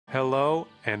Hello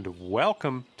and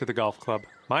welcome to the golf club.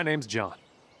 My name's John.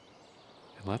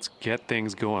 And let's get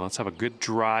things going. Let's have a good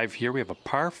drive here. We have a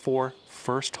par 4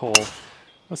 first hole.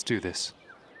 Let's do this.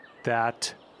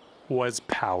 That was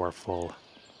powerful.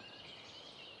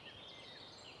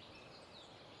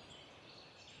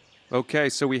 Okay,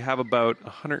 so we have about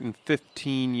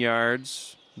 115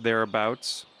 yards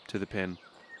thereabouts to the pin.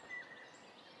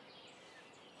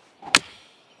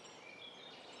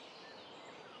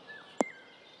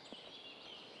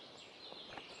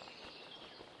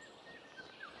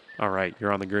 All right,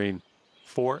 you're on the green.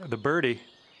 For the birdie.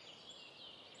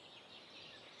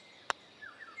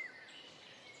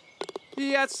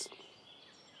 Yes!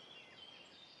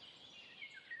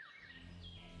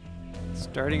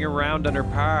 Starting around under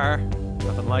par.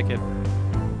 Nothing like it.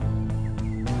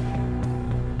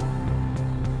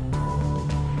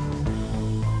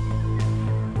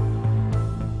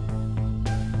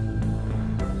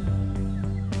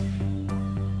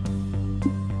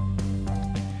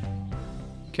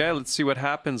 Okay, let's see what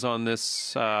happens on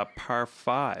this par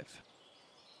 5.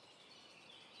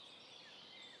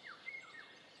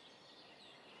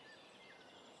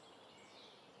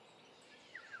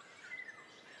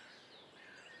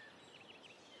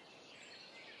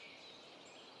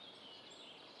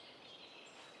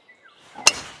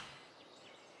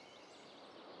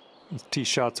 Tee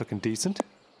shot's looking decent.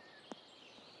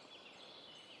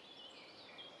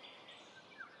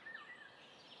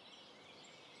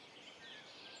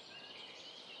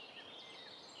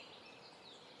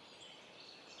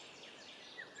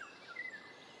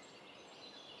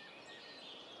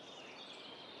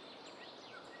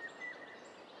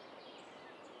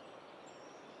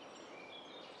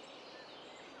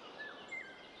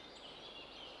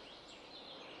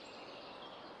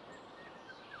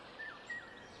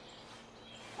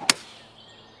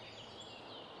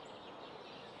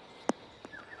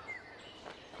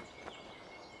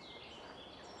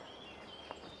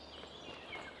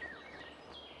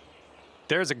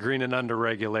 There's a green and under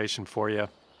regulation for you.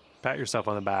 Pat yourself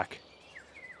on the back.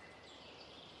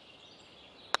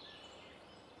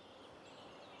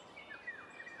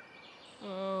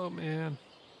 Oh, man.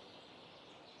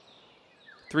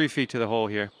 3 feet to the hole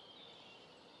here.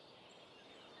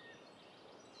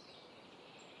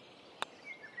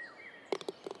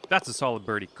 That's a solid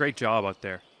birdie. Great job out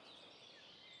there.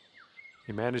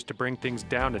 You managed to bring things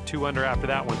down to 2 under after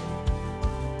that one.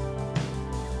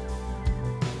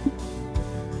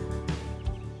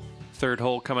 Third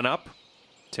hole coming up.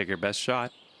 Take your best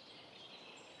shot.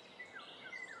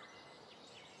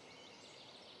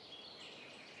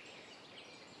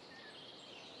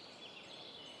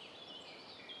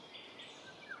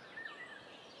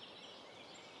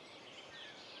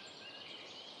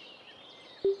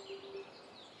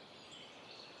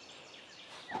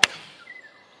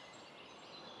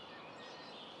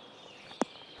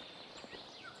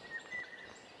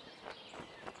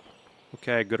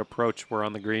 Okay, good approach. We're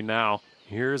on the green now.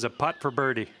 Here's a putt for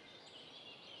birdie.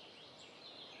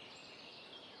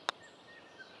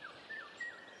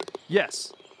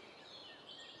 Yes.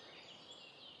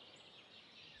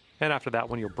 And after that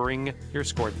one, you'll bring your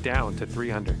score down to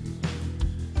 3 under.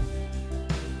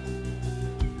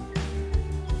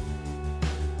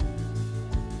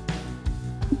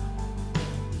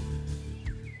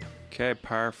 Okay,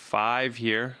 par 5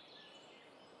 here.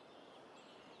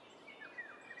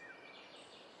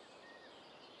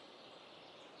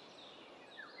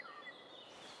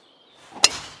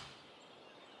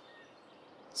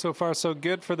 So far, so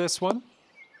good for this one.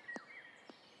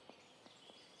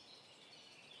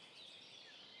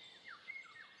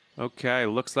 Okay,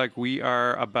 looks like we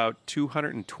are about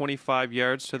 225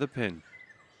 yards to the pin.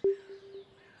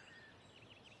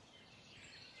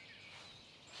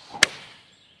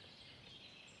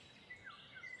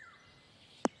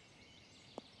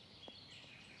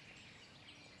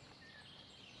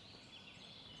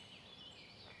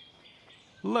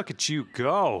 Look at you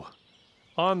go.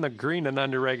 On the green and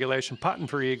under regulation, putting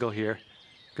for eagle here.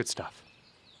 Good stuff.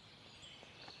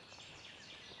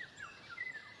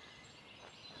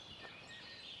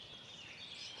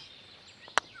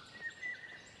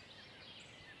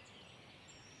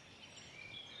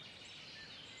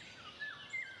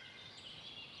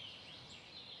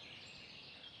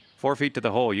 Four feet to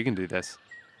the hole. You can do this.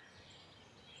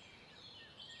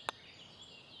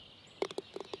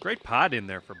 Great pot in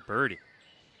there for birdie.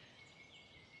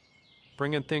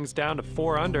 Bringing things down to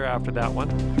 4 under after that one.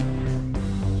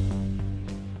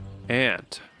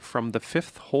 And from the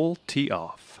 5th hole tee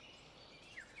off.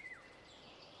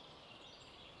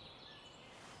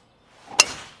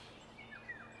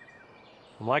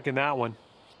 I'm liking that one.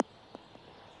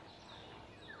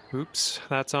 Oops,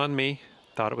 that's on me.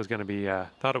 Thought it was gonna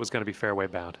be fairway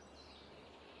bound.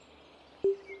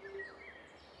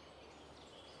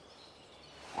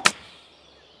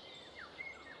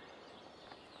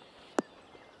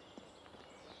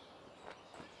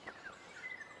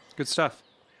 Good stuff.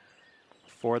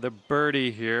 For the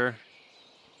birdie here.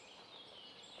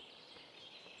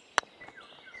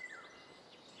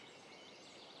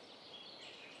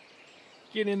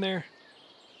 Get in there.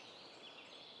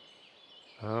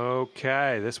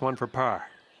 Okay, this one for par.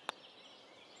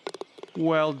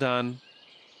 Well done.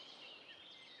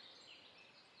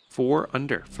 4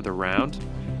 under for the round.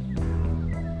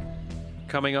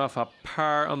 Coming off a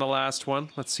par on the last one.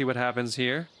 Let's see what happens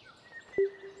here.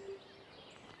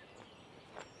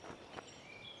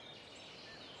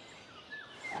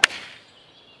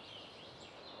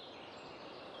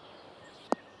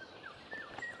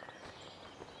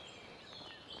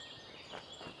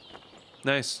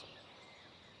 Nice.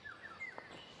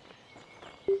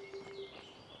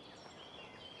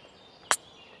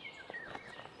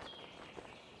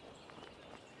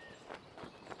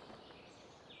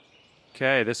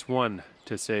 Okay, this one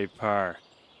to save par.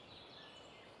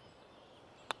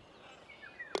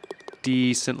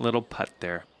 Decent little putt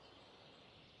there.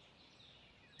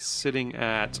 Sitting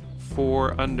at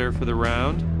 4 under for the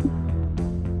round.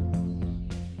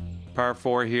 Par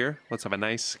 4 here. Let's have a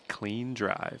nice clean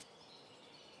drive.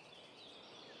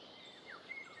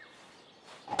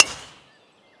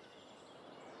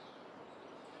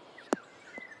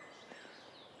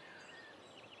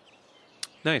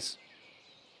 Nice.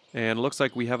 And it looks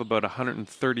like we have about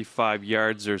 135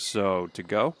 yards or so to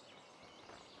go.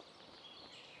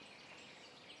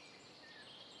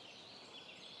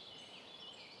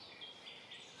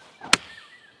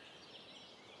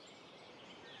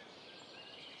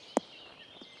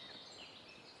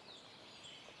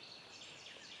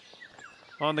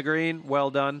 On the green,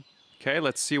 well done. Okay,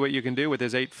 let's see what you can do with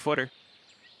his 8-footer.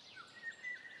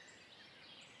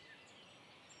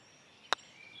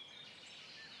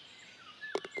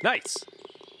 Nice.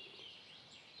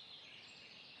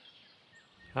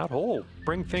 That hole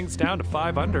bring things down to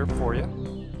 5 under for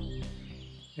you.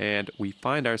 And we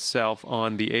find ourselves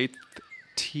on the 8th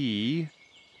tee.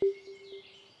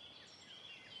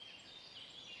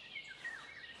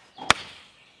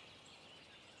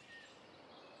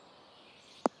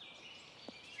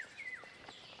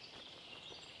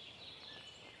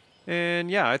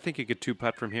 And yeah, I think you could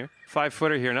 2-putt from here.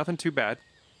 5-footer here, nothing too bad.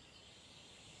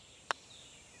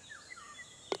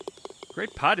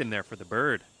 Great putt in there for the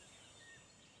bird.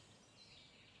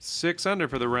 6 under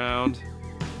for the round.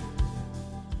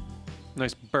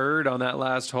 Nice bird on that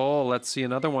last hole. Let's see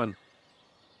another one.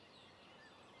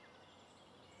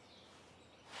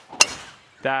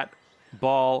 That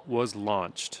ball was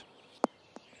launched.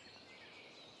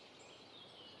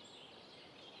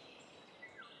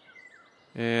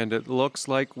 And it looks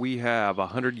like we have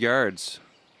 100 yards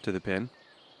to the pin.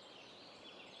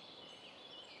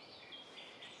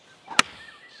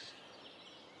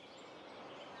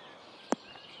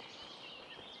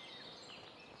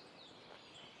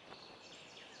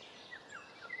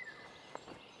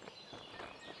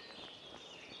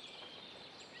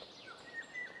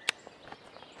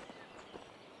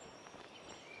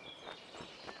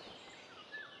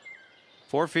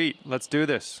 Four feet. Let's do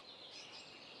this.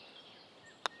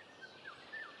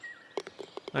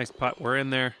 Nice putt. We're in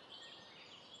there.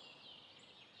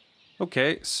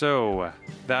 Okay, so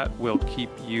that will keep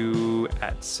you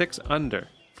at 6 under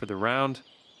for the round.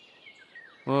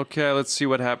 Okay, let's see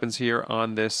what happens here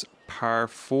on this par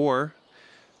 4.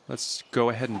 Let's go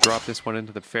ahead and drop this one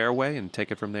into the fairway and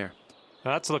take it from there.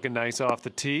 That's looking nice off the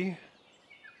tee.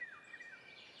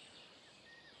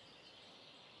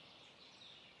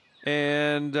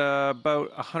 And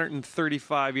about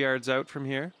 135 yards out from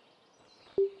here.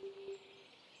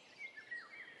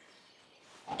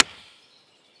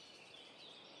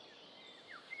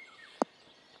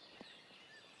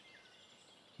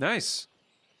 Nice.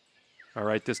 All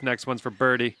right, this next one's for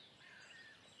birdie.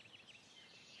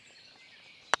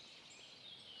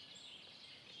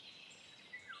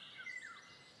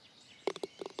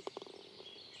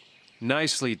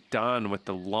 Nicely done with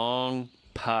the long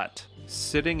putt.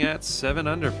 Sitting at 7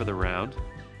 under for the round.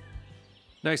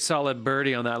 Nice solid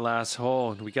birdie on that last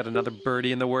hole. We got another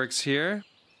birdie in the works here.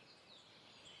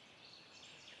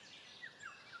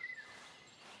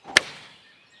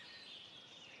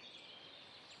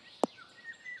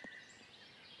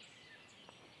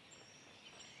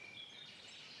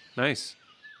 Nice.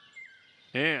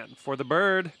 And for the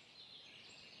bird.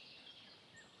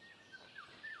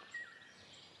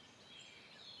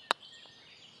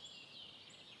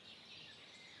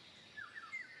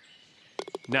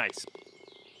 Nice.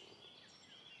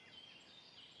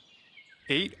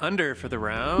 8 under for the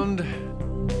round.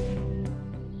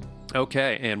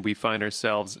 Okay, and we find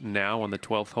ourselves now on the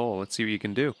 12th hole. Let's see what you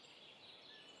can do.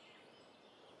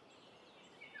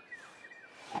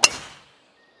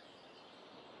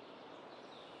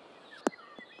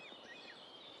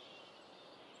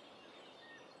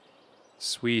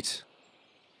 Sweet.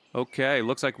 Okay,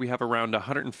 looks like we have around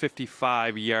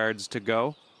 155 yards to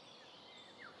go.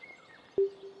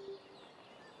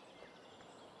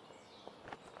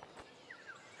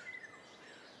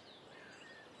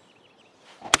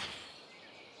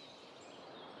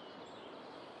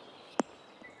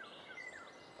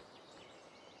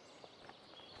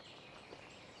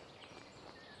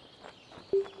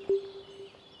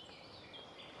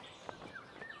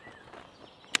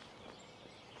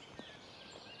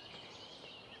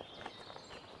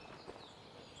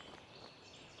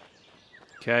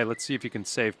 Okay, let's see if you can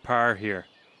save par here.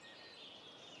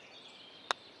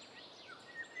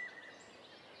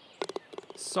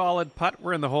 Solid putt,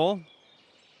 we're in the hole.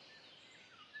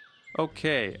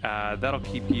 Okay, that'll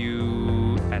keep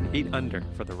you at 8 under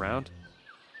for the round.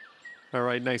 All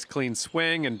right, nice clean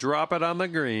swing and drop it on the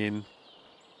green.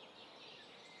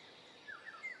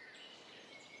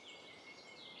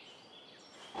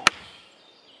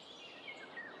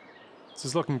 This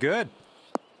is looking good.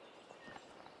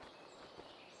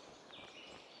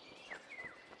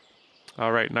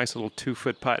 All right, nice little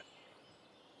 2-foot putt.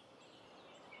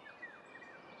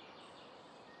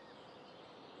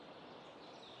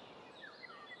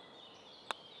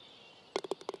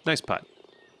 Nice putt.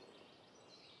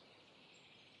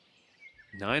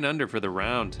 9 under for the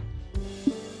round.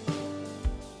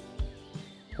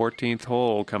 14th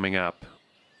hole coming up.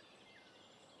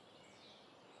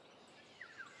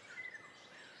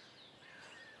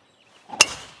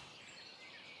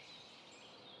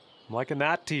 I'm liking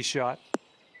that tee shot.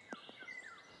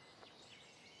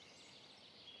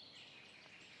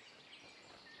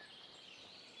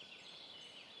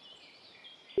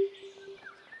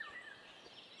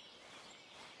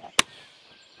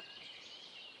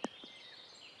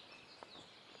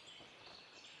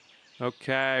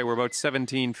 Okay, we're about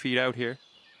 17 feet out here.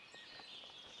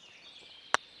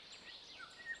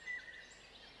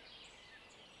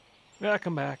 Yeah,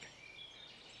 come back.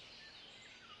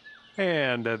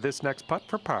 And this next putt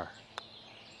for par.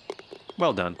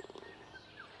 Well done.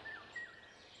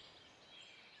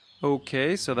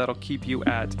 Okay, so that'll keep you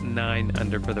at 9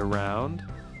 under for the round.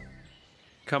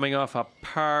 Coming off a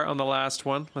par on the last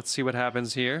one. Let's see what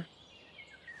happens here.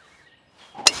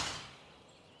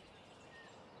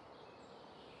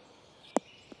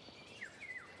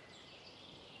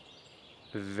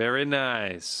 Very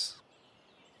nice.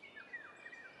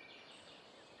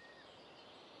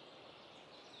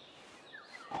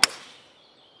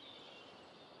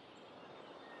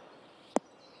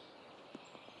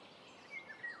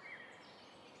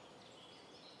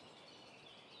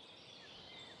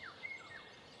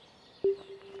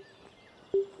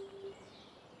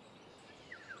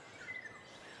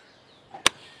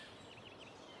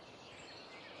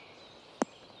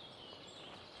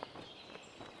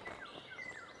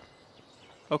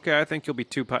 Okay, I think you'll be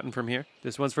 2-putting from here.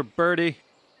 This one's for birdie.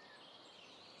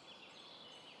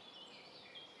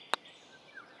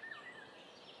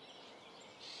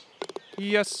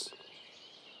 Yes.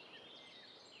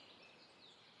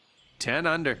 10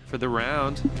 under for the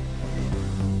round.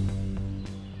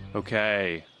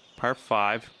 Okay, par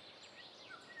 5.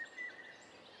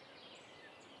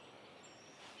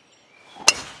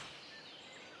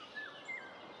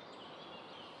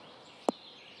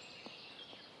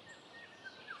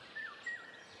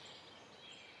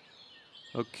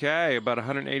 Okay, about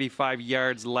 185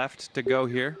 yards left to go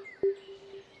here.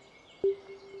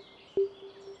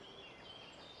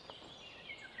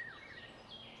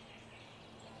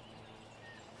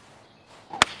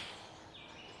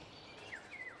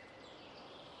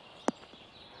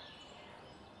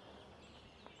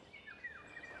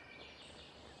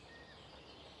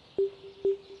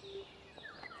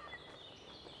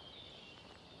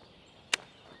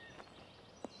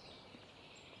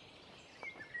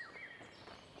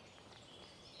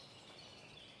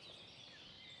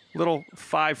 Little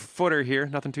 5-footer here,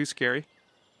 nothing too scary.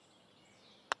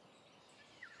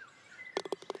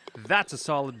 That's a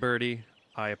solid birdie.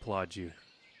 I applaud you.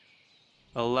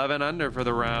 11 under for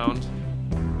the round.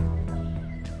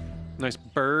 Nice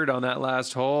bird on that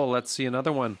last hole. Let's see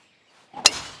another one.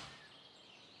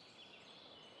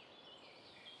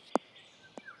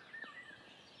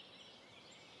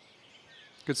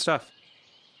 Good stuff.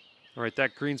 All right,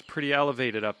 that green's pretty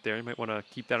elevated up there. You might want to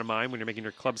keep that in mind when you're making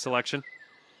your club selection.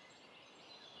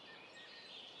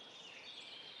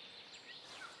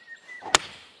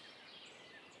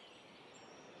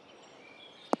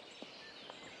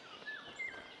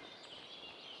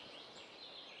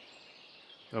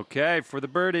 Okay, for the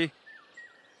birdie.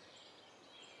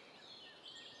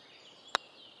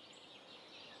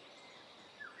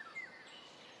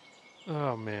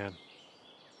 Oh, man.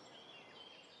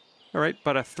 All right,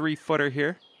 about a 3-footer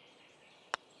here.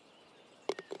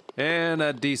 And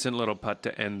a decent little putt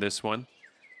to end this one.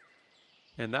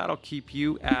 And that'll keep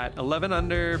you at 11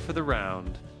 under for the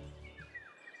round.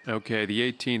 Okay,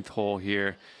 the 18th hole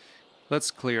here. Let's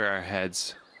clear our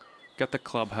heads. Got the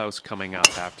clubhouse coming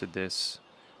up after this.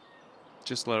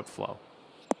 Just let it flow.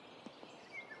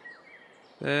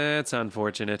 That's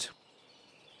unfortunate.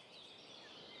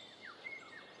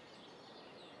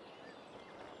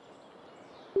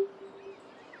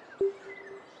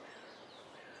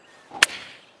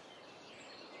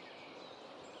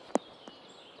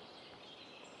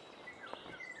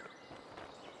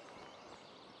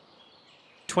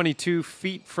 "22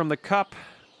 feet from the cup."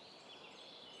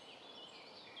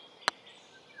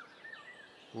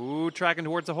 Ooh, tracking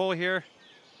towards the hole here.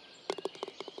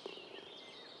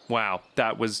 Wow,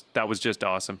 that was just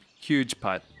awesome. Huge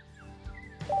putt.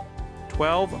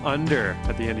 12 under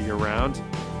at the end of your round.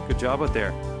 Good job out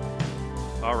there.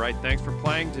 All right, thanks for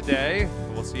playing today.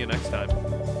 We'll see you next time.